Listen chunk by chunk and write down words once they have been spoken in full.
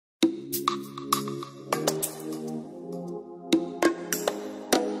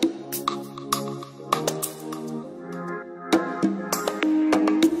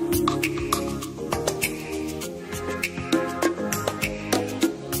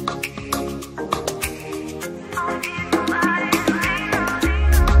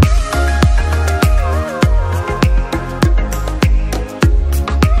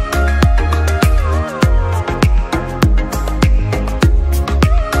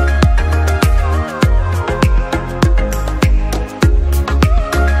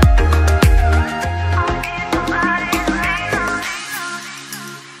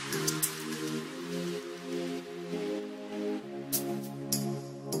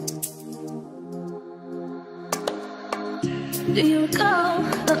Do you recall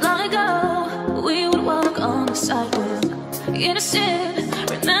not long ago we would walk on the sidewalk, innocent?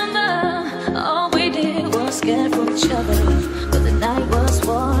 Remember, all we did was scared for each other, but the night was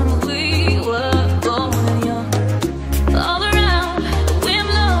warm. We were born young. All around, the wind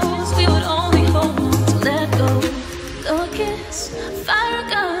blows. We would only hold on to let go. Blow a kiss, fire a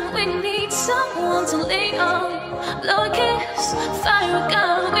gun. We need someone to lean on. Blow a kiss, fire a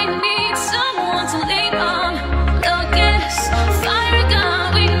gun. We need someone to lean on. Blow a kiss, fire a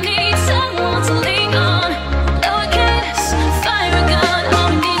gun. We need someone to lean on. Blow a kiss, fire a gun. All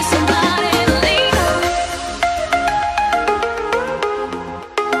we need is somebody to lean on.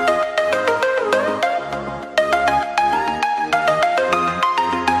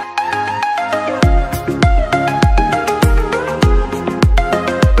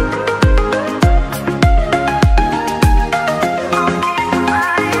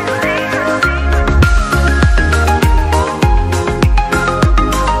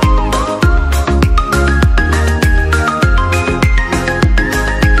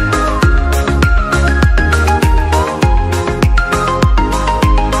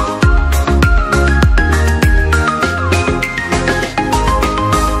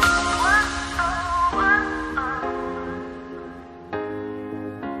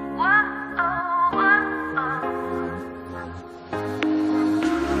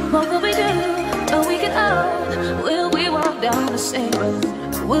 What will we do when we get old? Will we walk down the same road?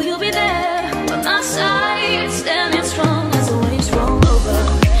 Will you be there by my side, standing strong as the waves roll over?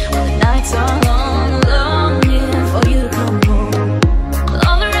 When the nights are long, longing for you to come home.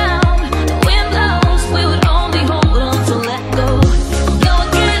 All around, the wind blows. We would only hold on to let go. Blow a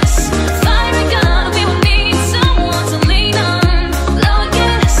kiss, fire a gun. We will need someone to lean on. Blow a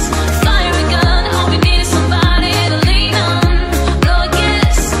kiss, fire a gun. All we need is somebody to lean on. Blow a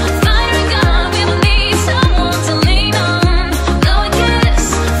kiss, fire a gun. We will need someone to lean on. Blow a kiss,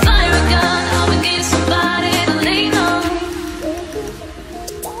 fire a gun. All we need is somebody to lean on.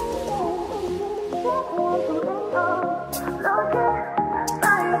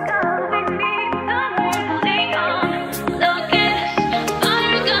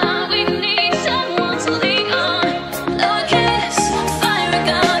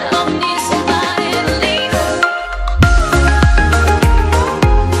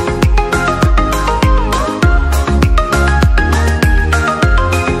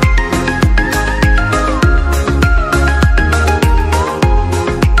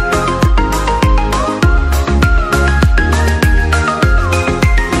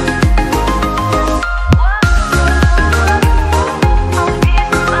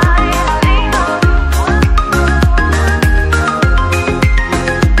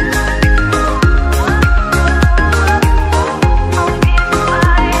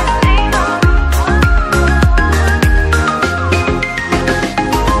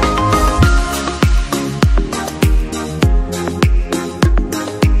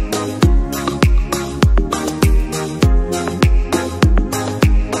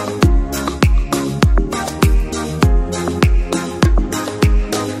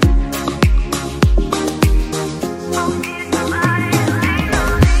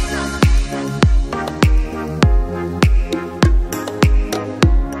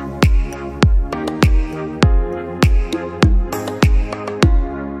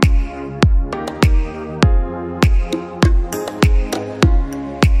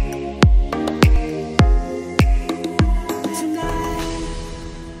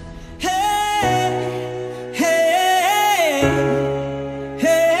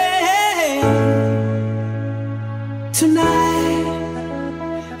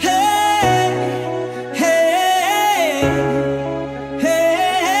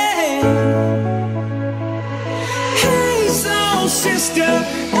 Sister,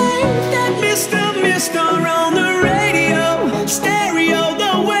 ain't that Mr. on the radio? Stereo,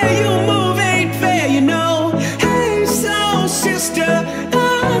 the way you move ain't fair, you know. Hey, soul sister,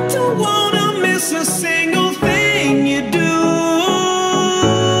 I don't wanna miss a single thing you do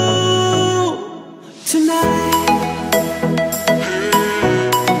tonight.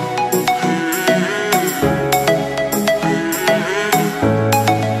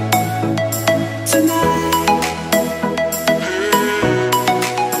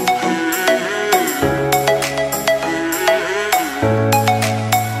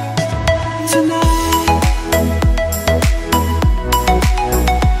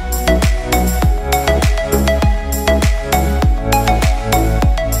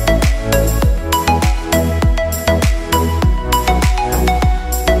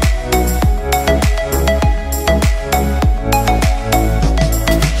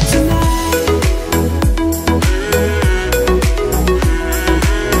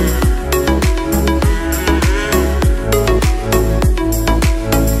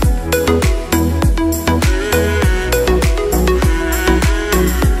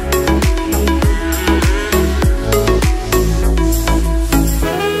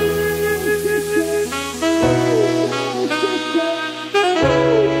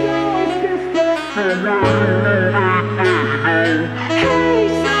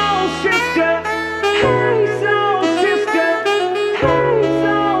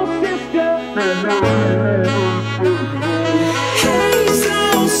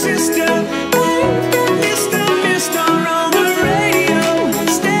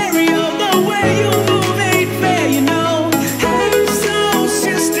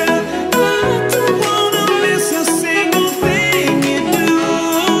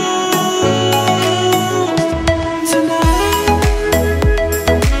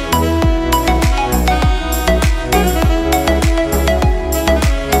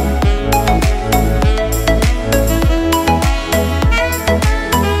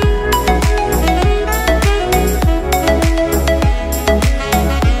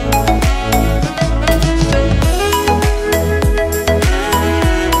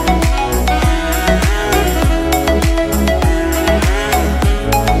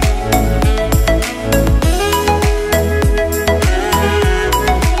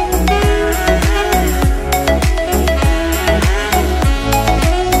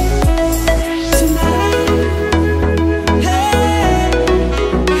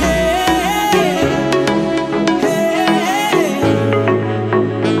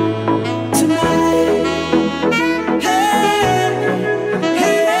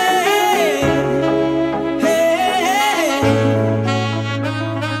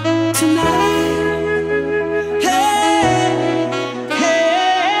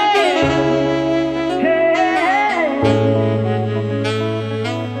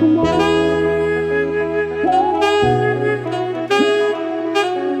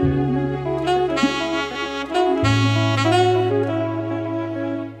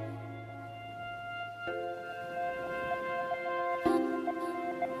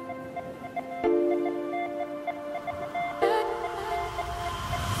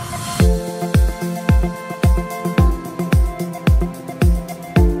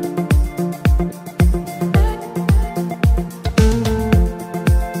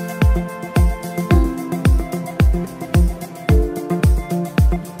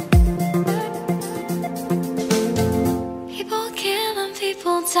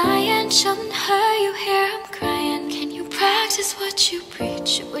 people dying, shouldn't hurt you hear I'm crying. Can you practice what you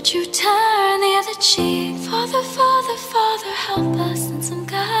preach? Or would you turn the other cheek? Father, Father, Father, help us and some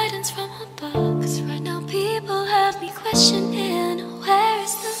guidance from above. 'Cause right now people have me questioning, where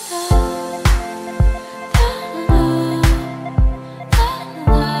is the love? The love, the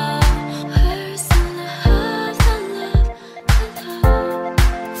love. Where is the love, the love, the love?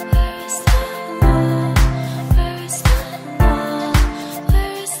 Where is the love? Where is the love?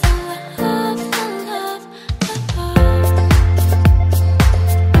 Where is the love, the love, the love?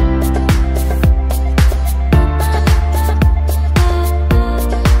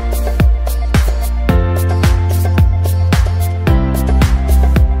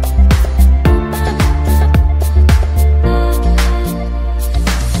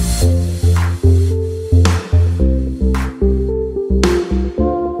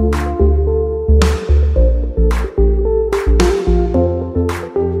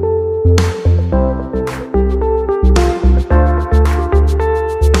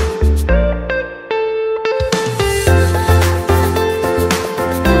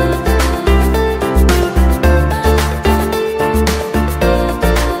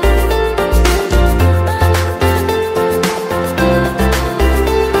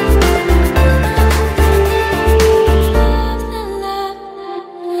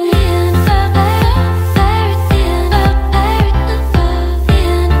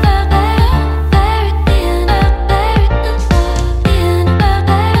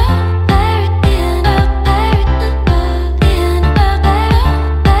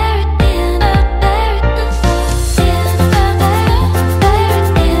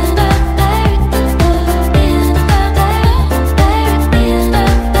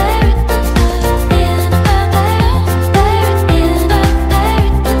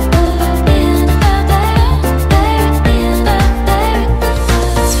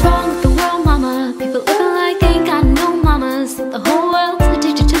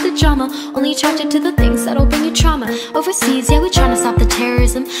 Only attracted to the things that'll bring you trauma. Overseas, yeah, we tryna stop the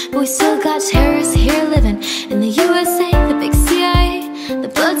terrorism, but we still got terrorists here living in the USA, the big CIA, the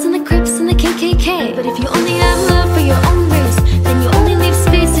Bloods and the Crips and the KKK. But if you only have love for your own race, then you only leave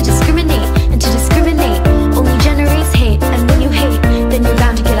space to discriminate, and to discriminate only generates hate. And when you hate, then you're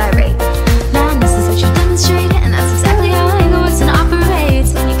bound to get irate. Man, this is what you demonstrate, and that's exactly how anger works and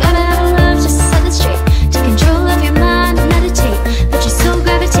operates. And you gotta have love just to set it straight, to control of your mind and meditate, let your soul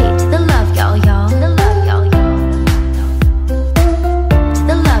gravitate to the love, y'all, y'all. The love, y'all, y'all. To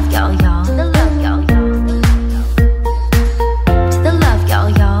the love, y'all, y'all. The love, y'all, y'all. To the love, y'all,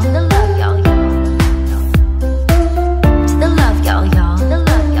 y'all. The love, y'all, y'all. To the love, y'all, y'all. The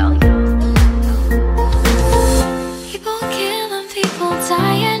love, y'all, y'all. People killing, people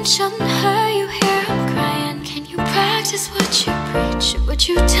dying, shouldn't hurt you hear I'm crying. Can you practice what you preach? Or would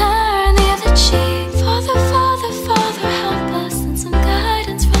you turn the other cheek? Father, Father, Father, help us and some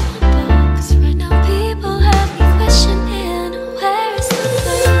guidance from above. 'Cause right now people have me questioning, where is the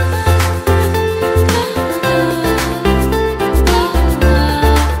love? The love, the love.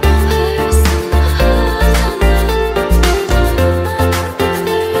 Where is the love, the love,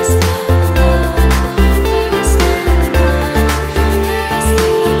 where is the love? Where is the love? Where is the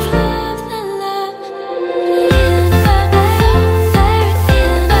love, the love?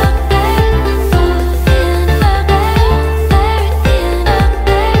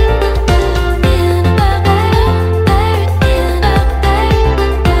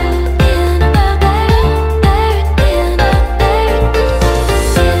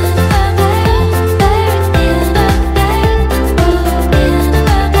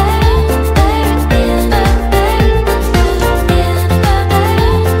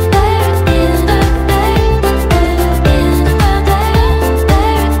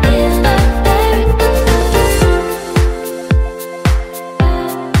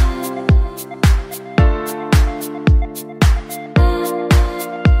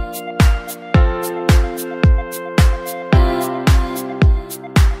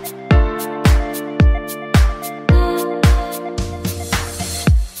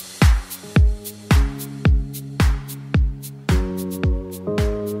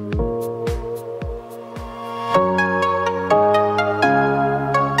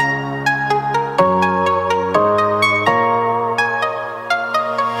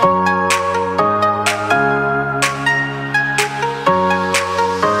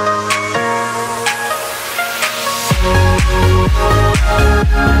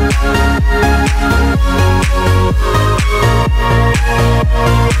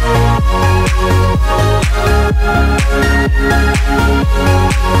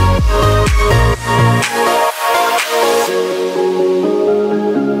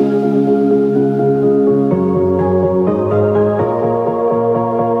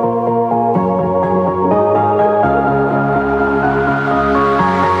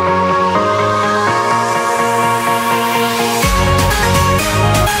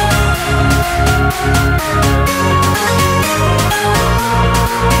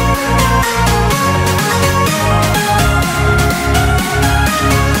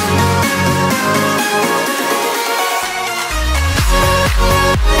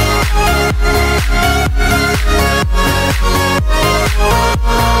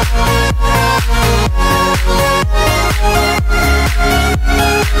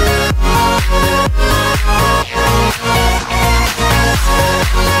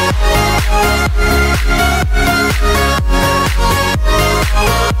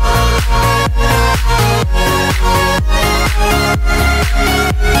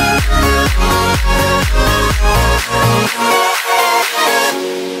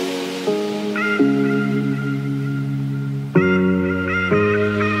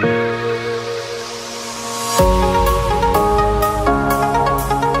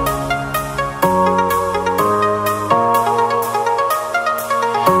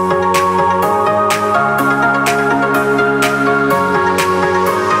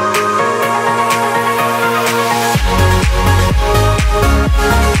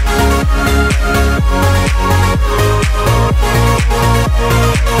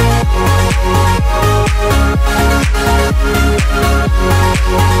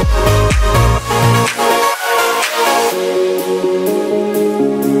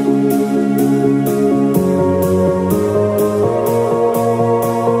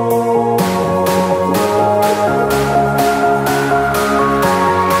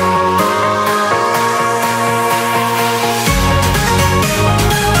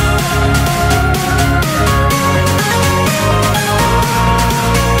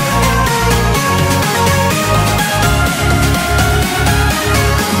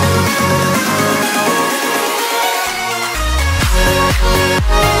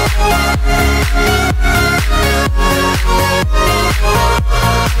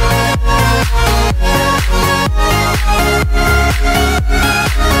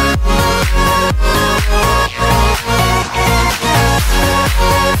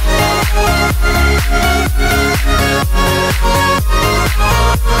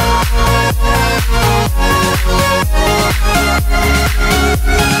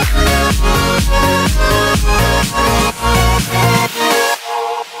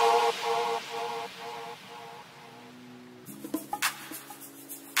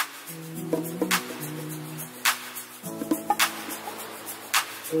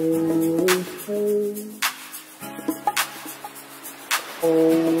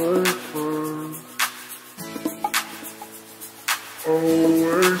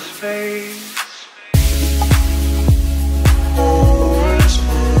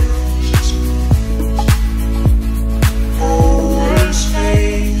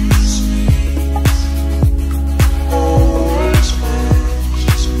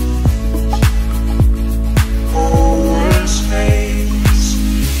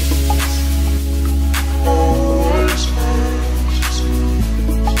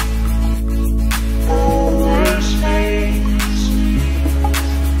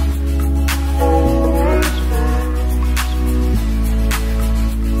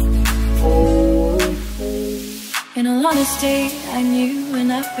 In all honesty, I knew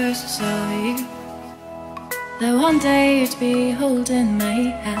when I first saw you that one day you'd be holding my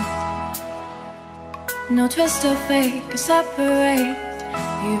hand. No twist of fate could separate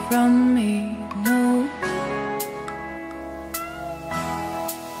you from me, no.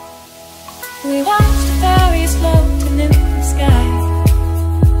 We watched the fairies floating in the sky.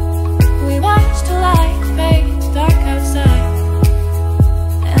 We watched the light fade to dark outside.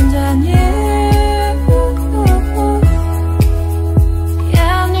 And I knew,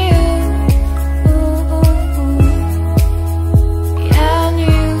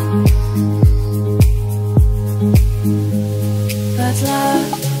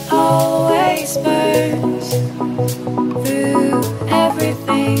 love always burns through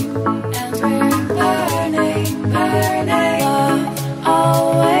everything, and we're burning, burning. Love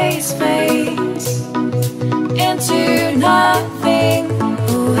always fades into nothing.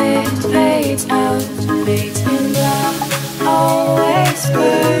 Oh, it fades out, fades in. Love always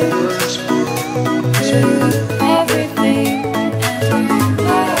burns through everything, and we're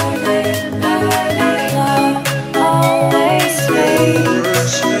burning, burning. Love always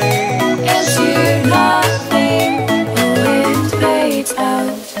fades into nothing. Oh, it fades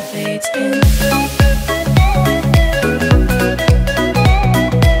out, fades in.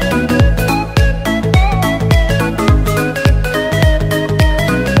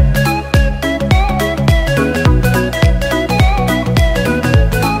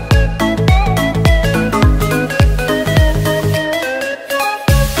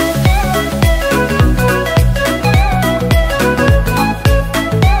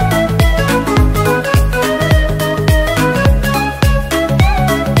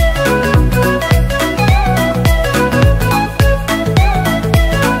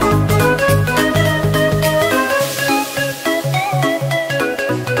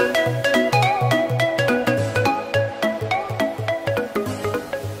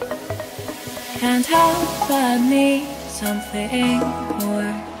 Can't help but need something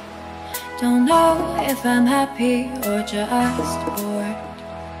more. Don't know if I'm happy or just bored.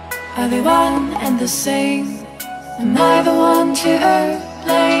 Are they one and the same? Am I the one to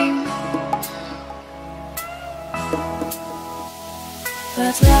blame?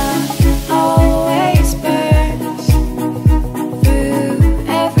 But love always burns through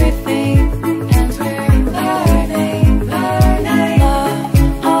everything, and we're burning, burning.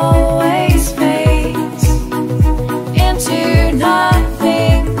 Love always fades into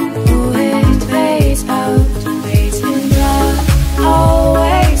nothing. Oh, it fades out, fades in. Love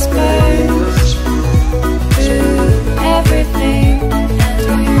always burns through everything, and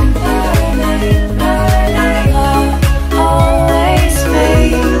we're burning, burning. Love always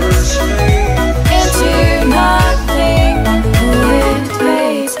fades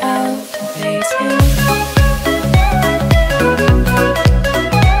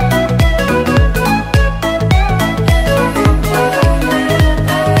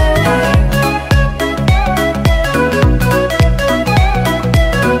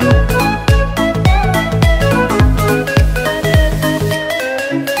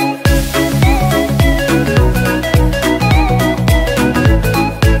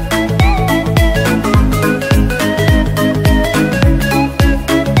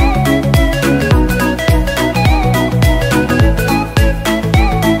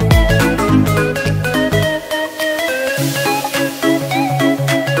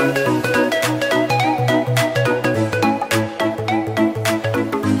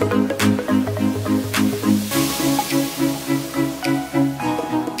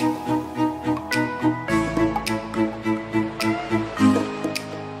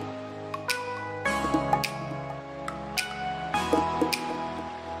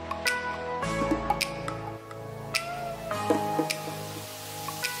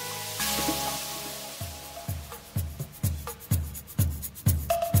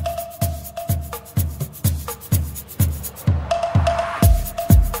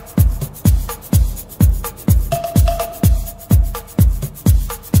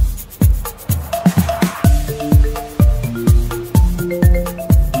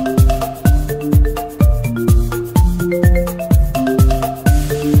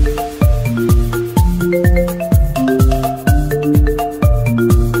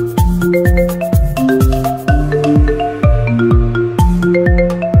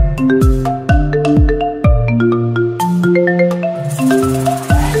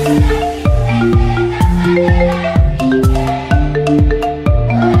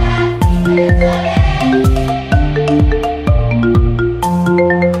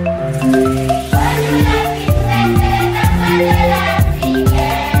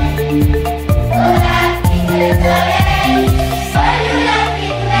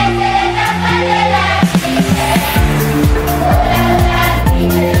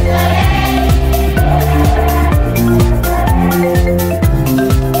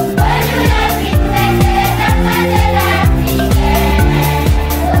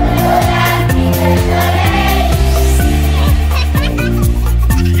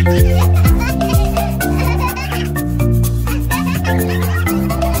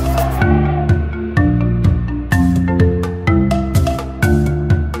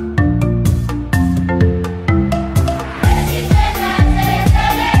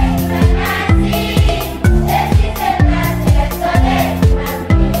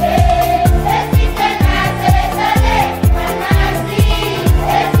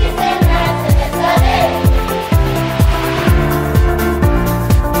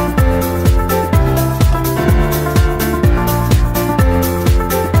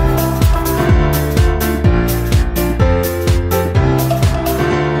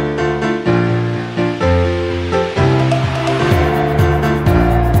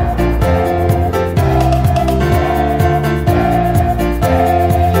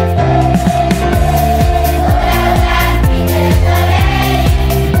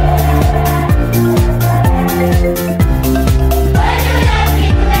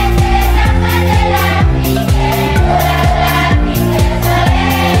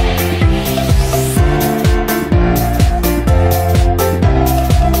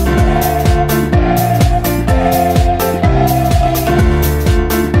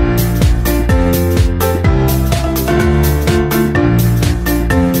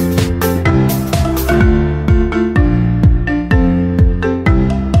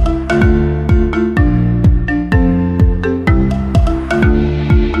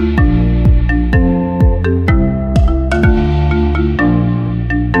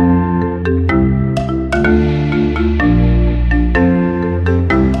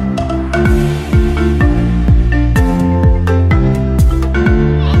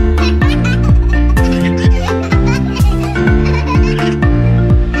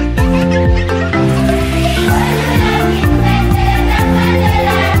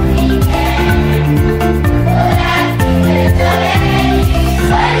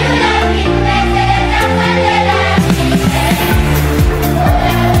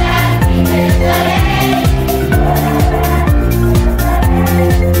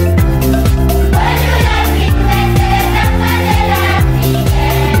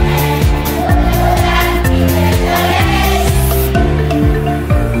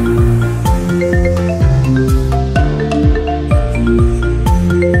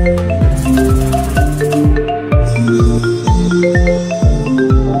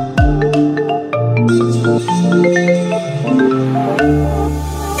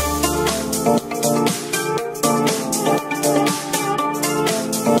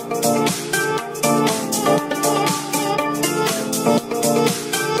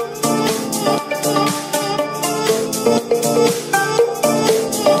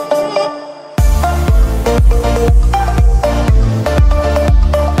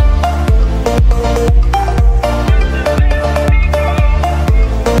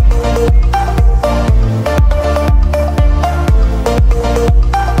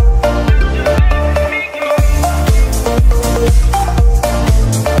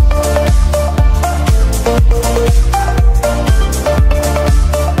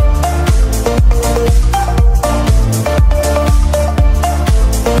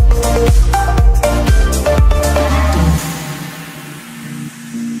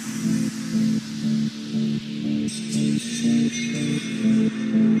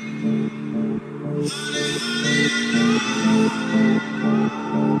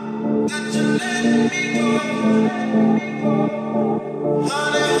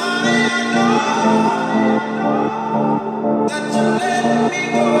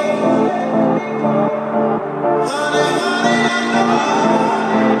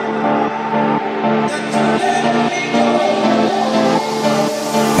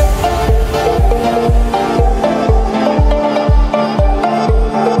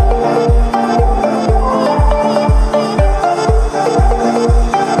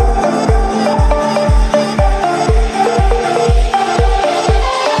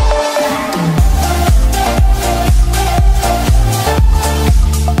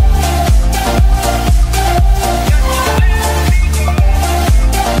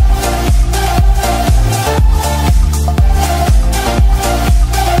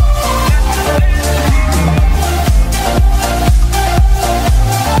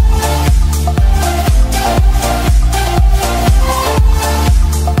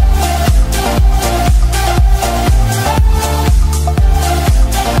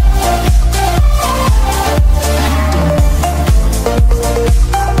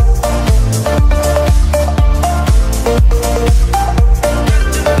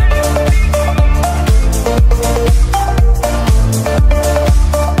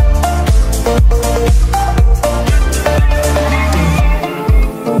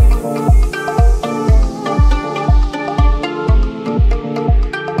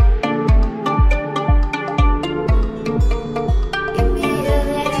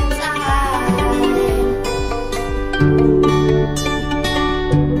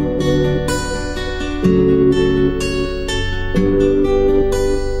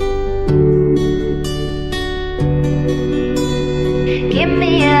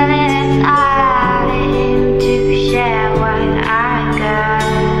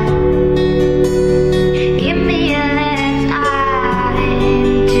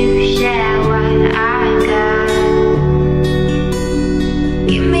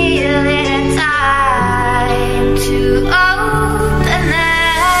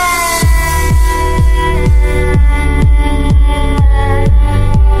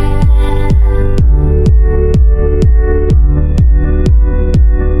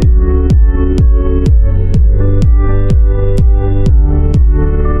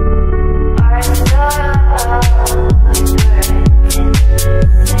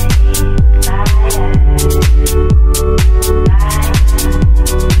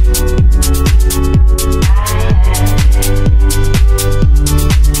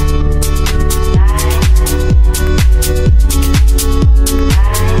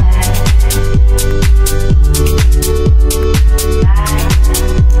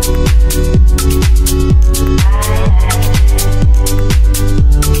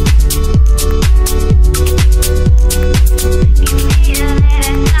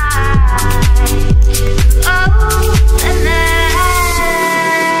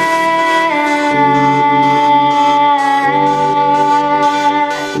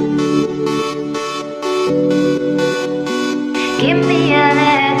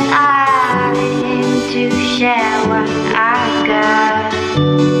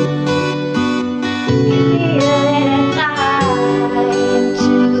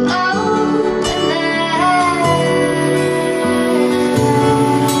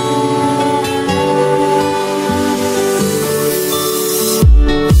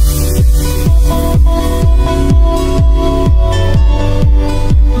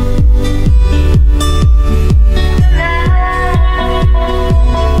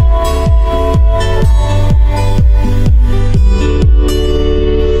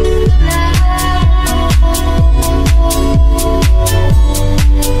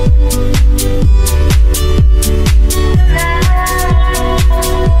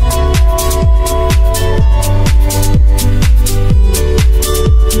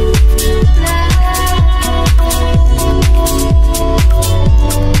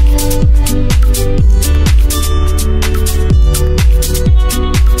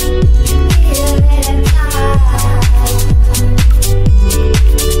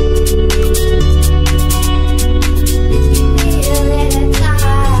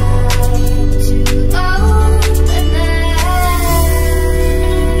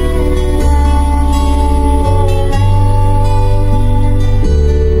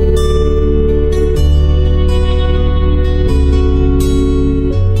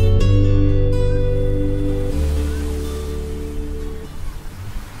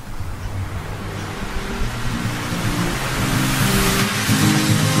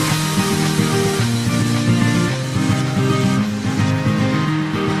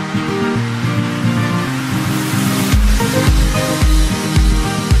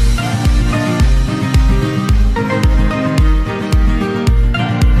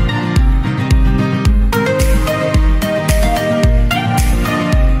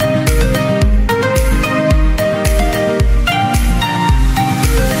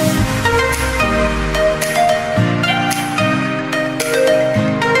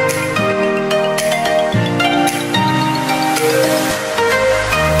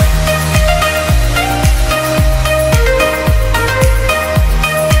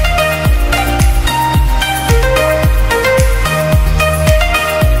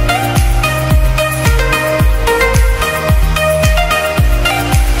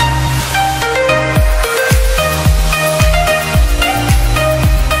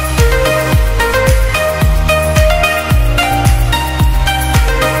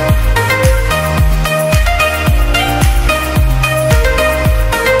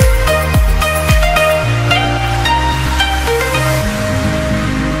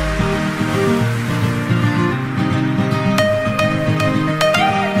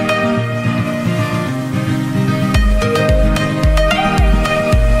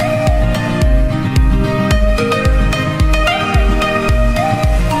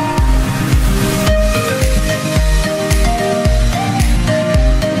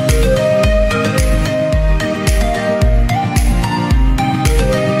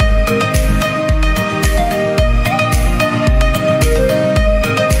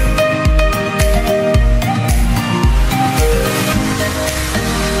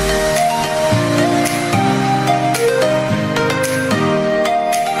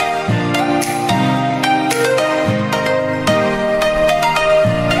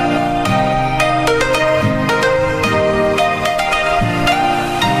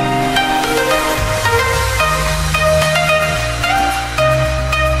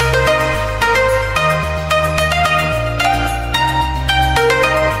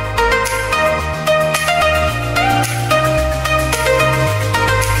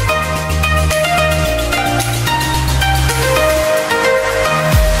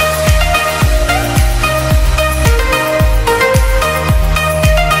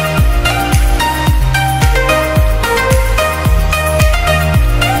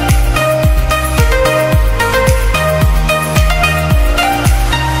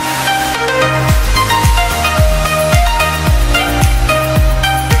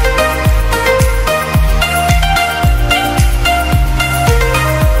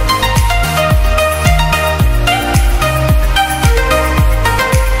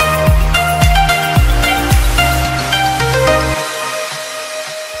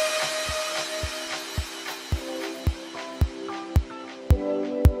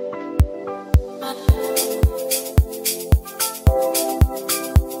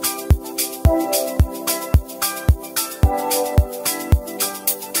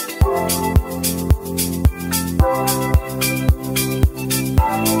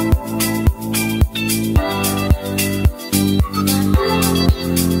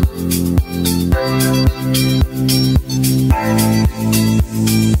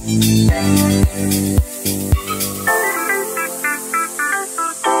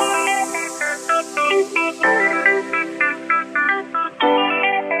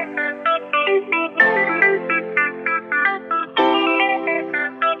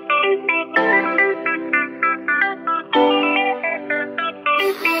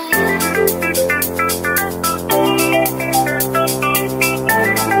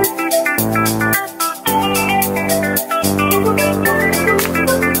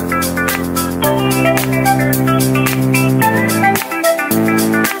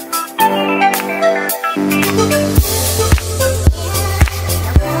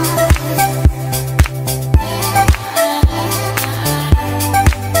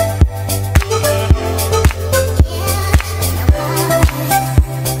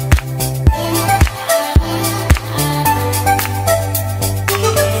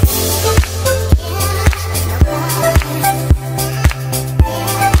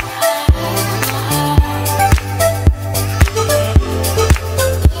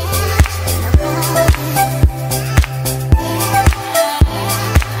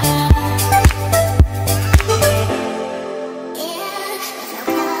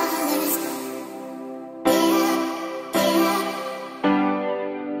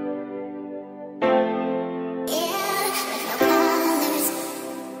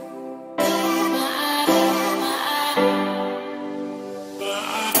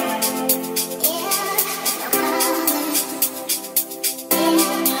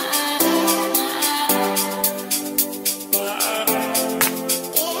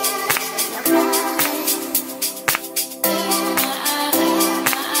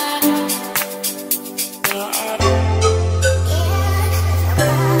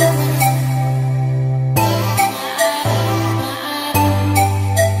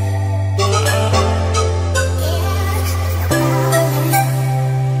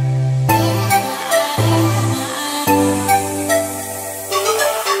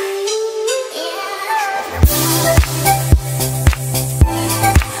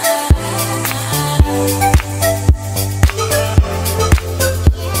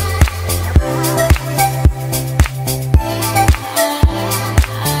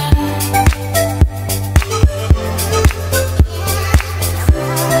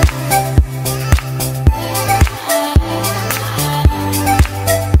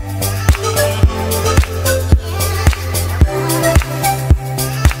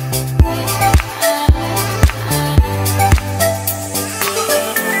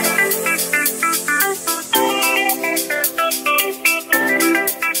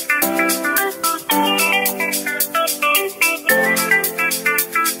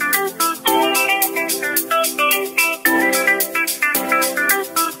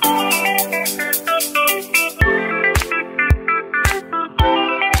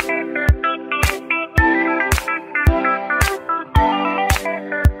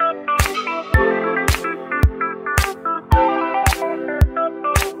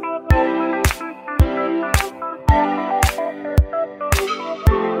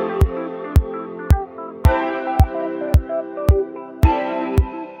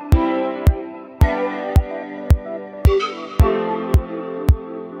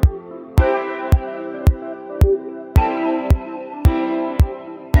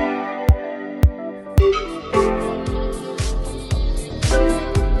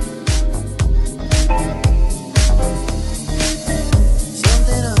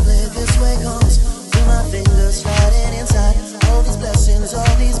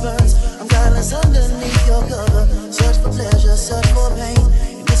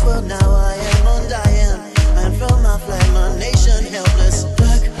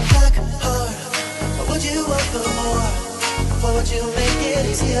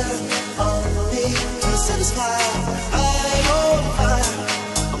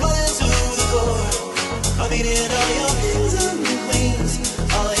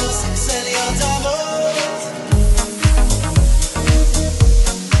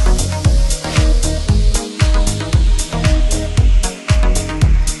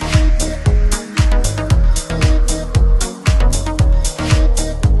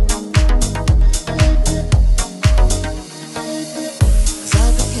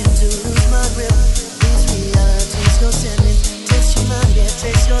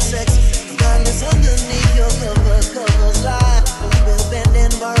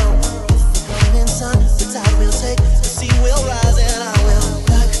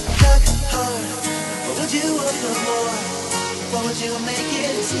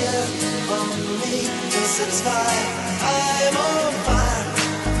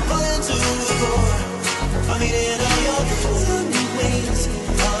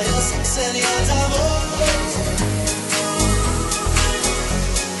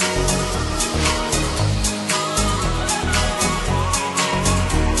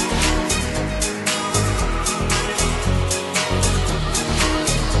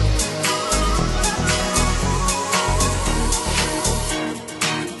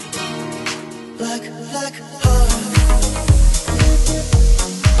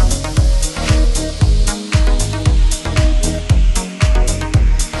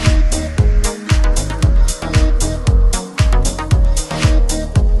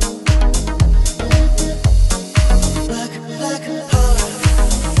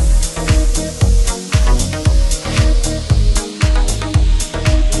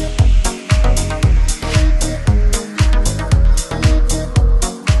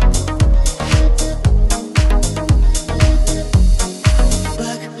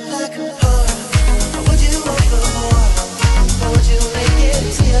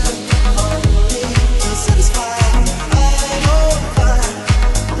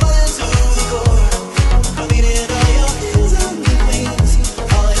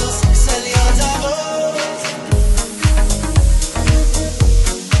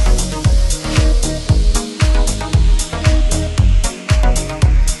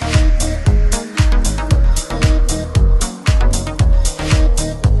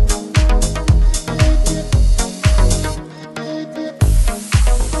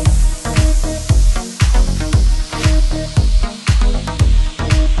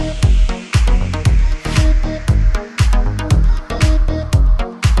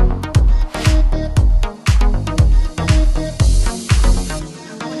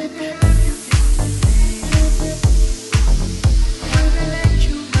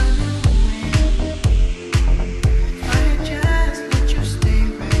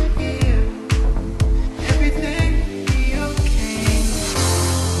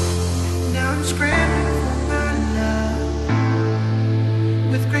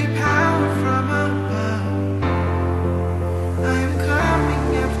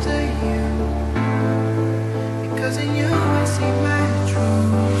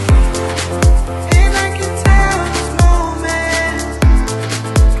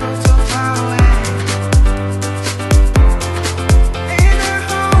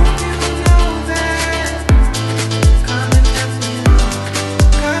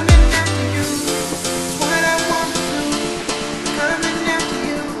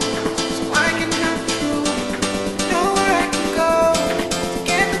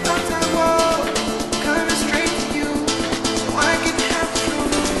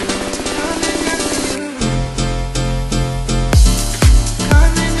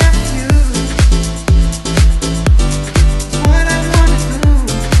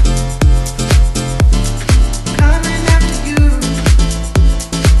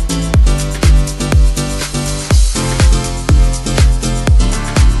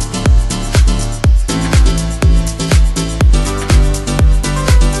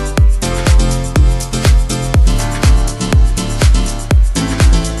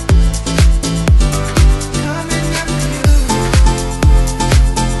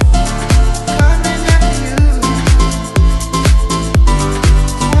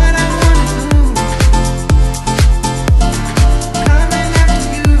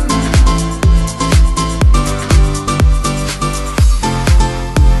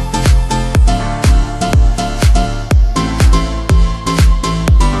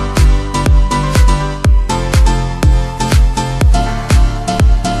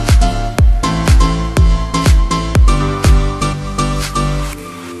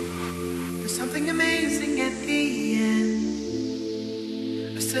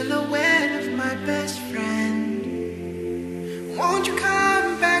silhouette of my best friend. Won't you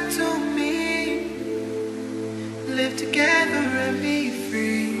come back to me? Live together and be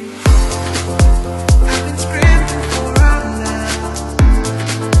free. I've been screaming for our love,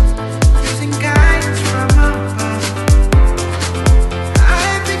 using guidance from above.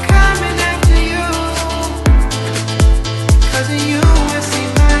 I've been coming after you, 'cause of you I see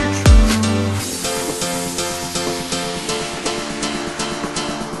my truth.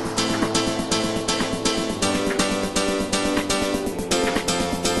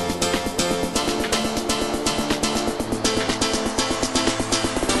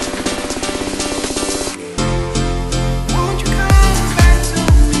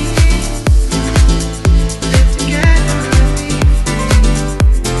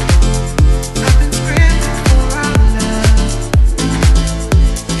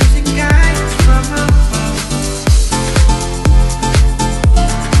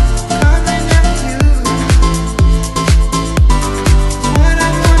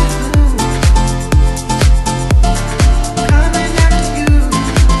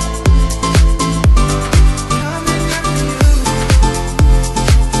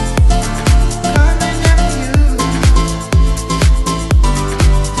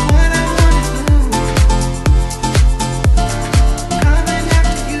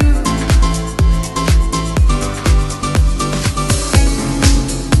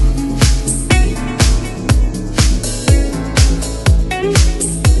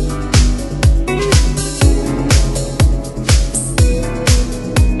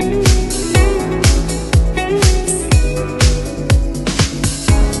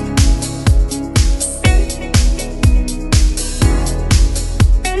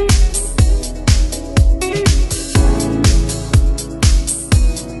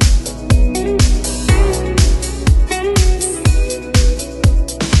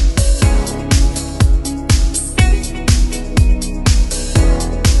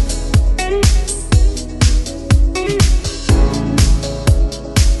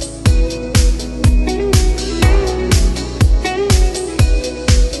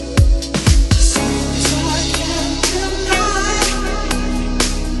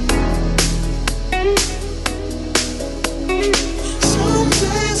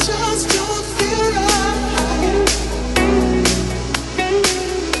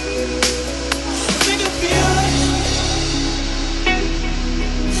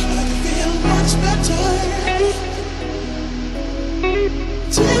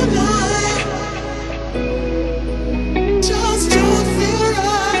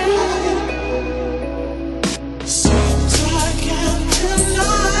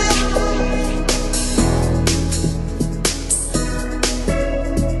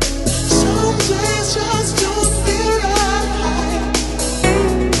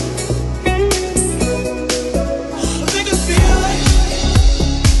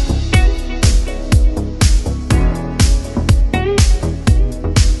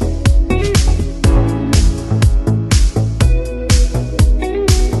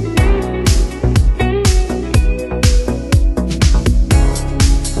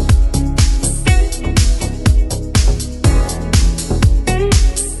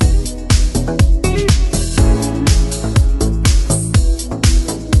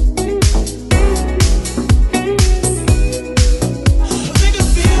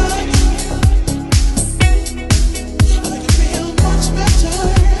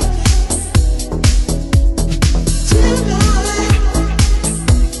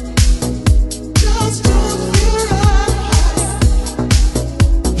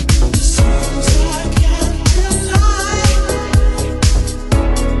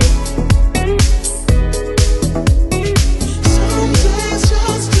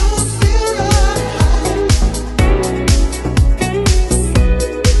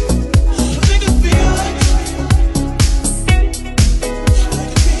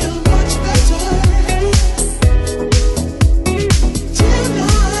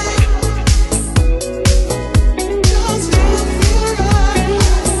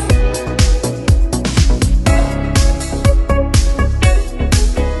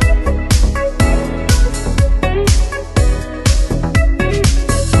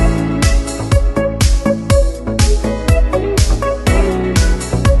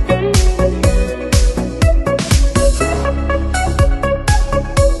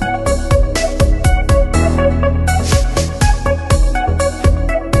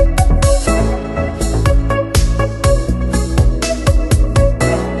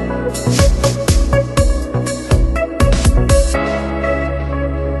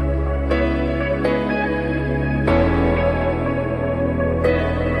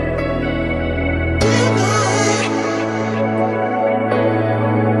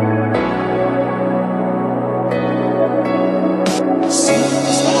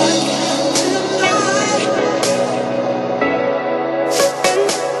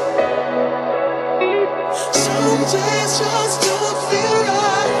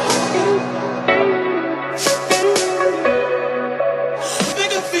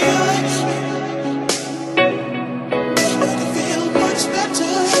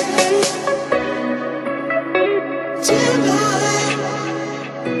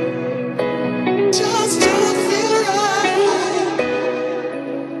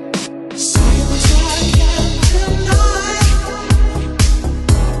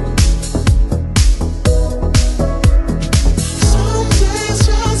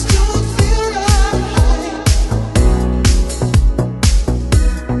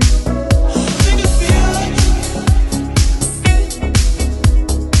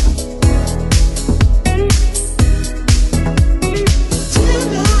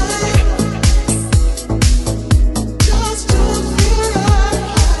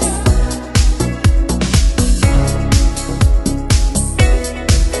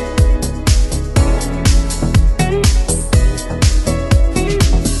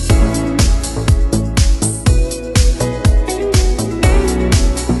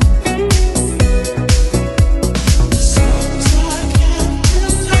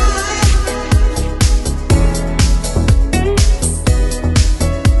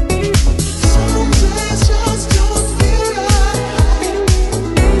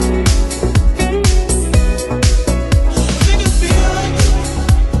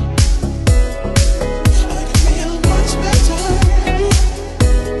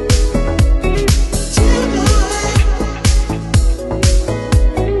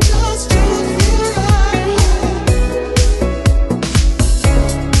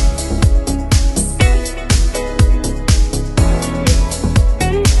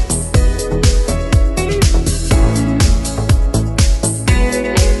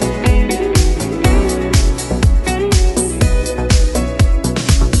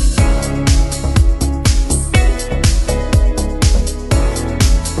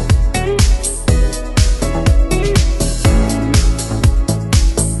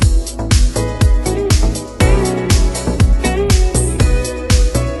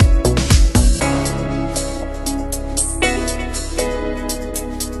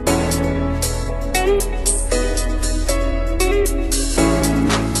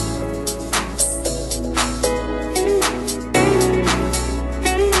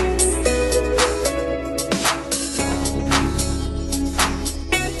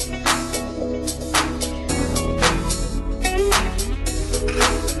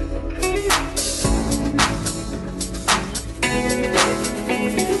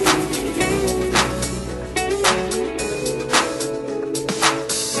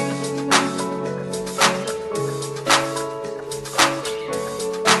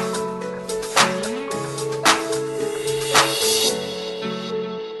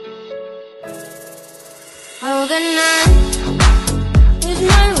 the night is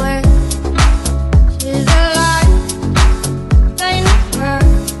my way. She's the light, kind of her.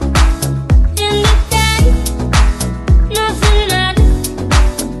 In the day, nothing matters.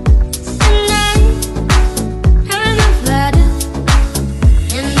 It's the night, kind of flatter.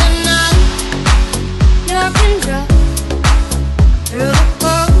 In the night, you can drop through the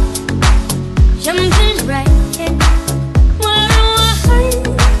cold. Something's right.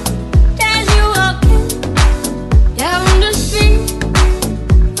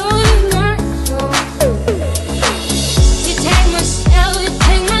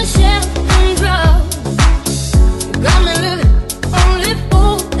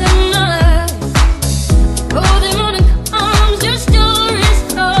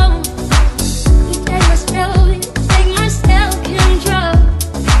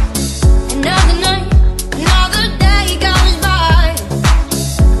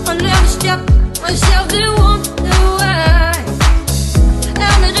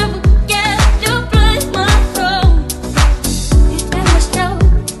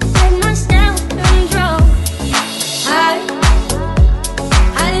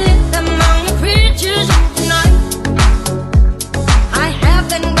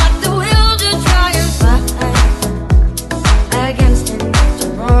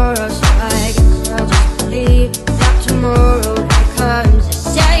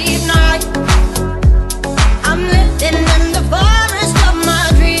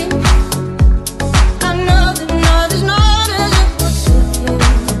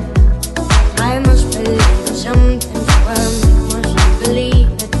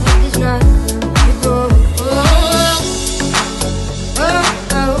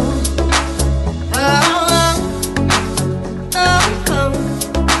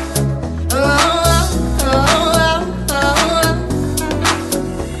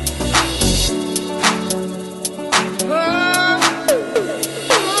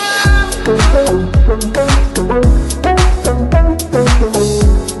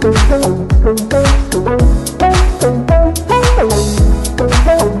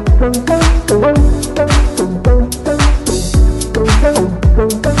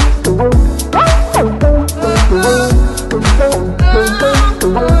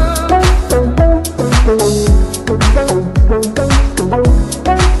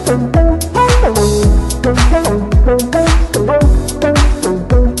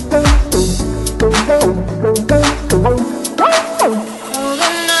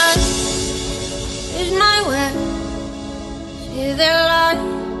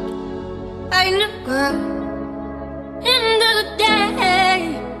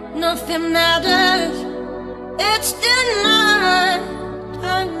 Nothing matters. It's the night,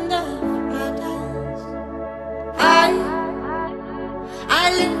 time of paradise. I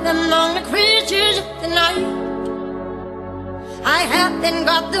live among the creatures of the night. I haven't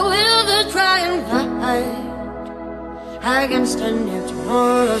got the will to try and fight against a new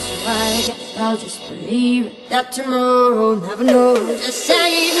tomorrow, so I guess I'll just believe it, that tomorrow never knows. Just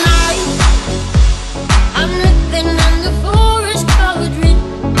say night. I'm living in the forest of a dream.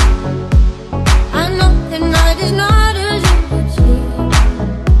 I know the night is not as you could see.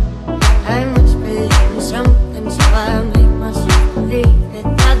 I must believe in something, so I'll make myself believe it,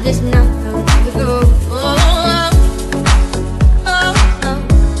 that there's nothing to go.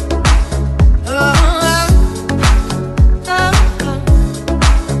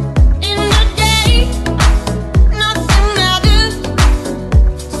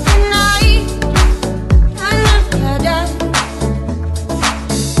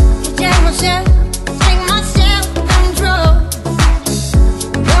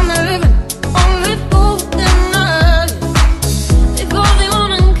 Only fool the night before they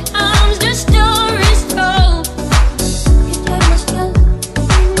wanna come.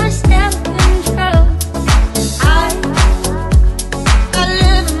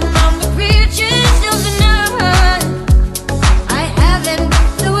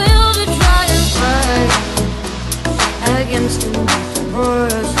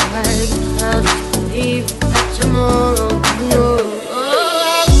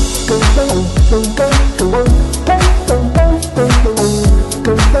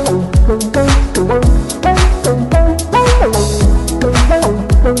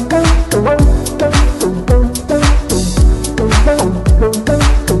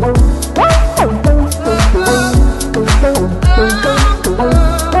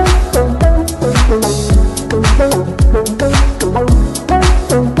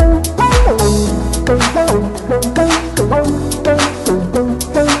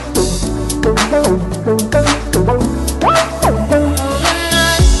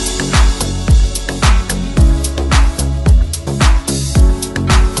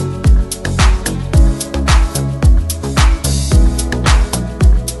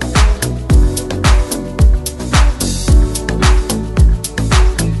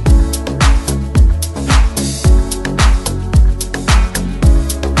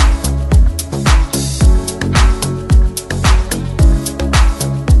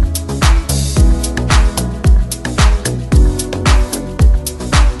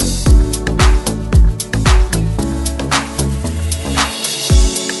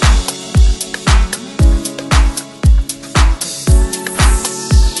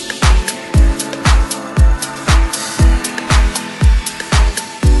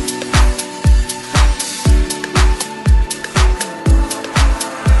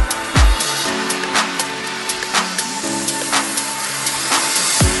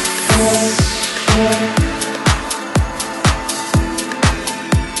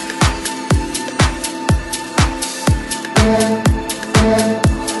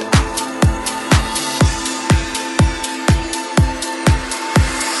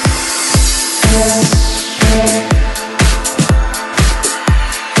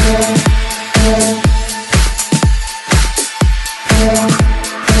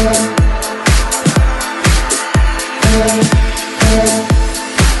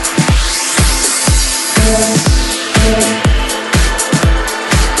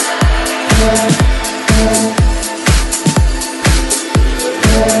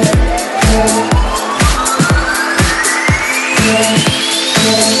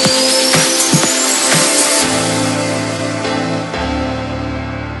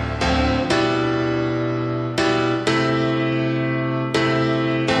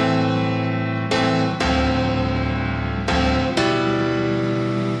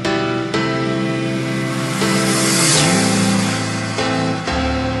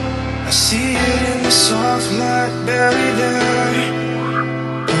 I see it in the soft light buried there.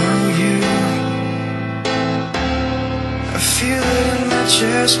 Oh, you. I feel it in my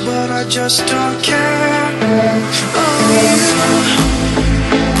chest, but I just don't care. Oh, you.